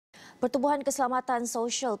Pertubuhan Keselamatan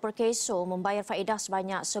Sosial Perkeso membayar faedah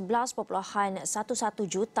sebanyak 11.11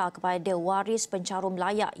 juta kepada waris pencarum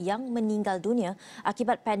layak yang meninggal dunia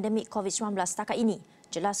akibat pandemik COVID-19 setakat ini.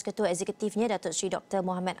 Jelas Ketua Eksekutifnya Datuk Seri Dr.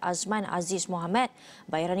 Mohamed Azman Aziz Mohamed,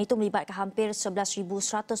 bayaran itu melibatkan hampir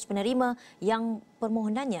 11,100 penerima yang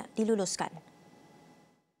permohonannya diluluskan.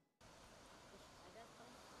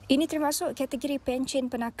 Ini termasuk kategori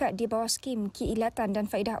pencen penakat di bawah skim Keilatan dan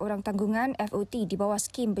Faedah Orang Tanggungan FOT di bawah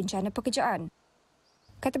skim Bencana Pekerjaan.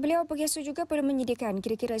 Kata beliau, Perkeso juga perlu menyediakan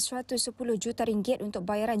kira-kira 110 juta ringgit untuk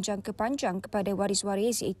bayaran jangka panjang kepada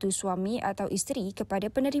waris-waris iaitu suami atau isteri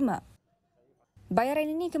kepada penerima. Bayaran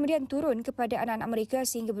ini kemudian turun kepada anak-anak mereka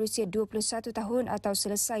sehingga berusia 21 tahun atau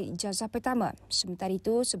selesai ijazah pertama. Sementara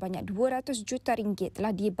itu, sebanyak 200 juta ringgit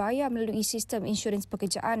telah dibayar melalui sistem insurans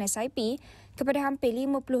pekerjaan SIP kepada hampir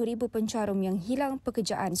 50,000 pencarum yang hilang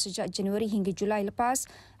pekerjaan sejak Januari hingga Julai lepas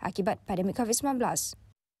akibat pandemik COVID-19.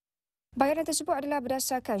 Bayaran tersebut adalah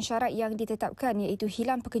berdasarkan syarat yang ditetapkan iaitu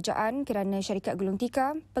hilang pekerjaan kerana syarikat gulung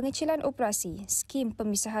tikar, pengecilan operasi, skim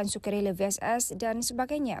pemisahan sukarela VSS dan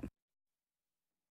sebagainya.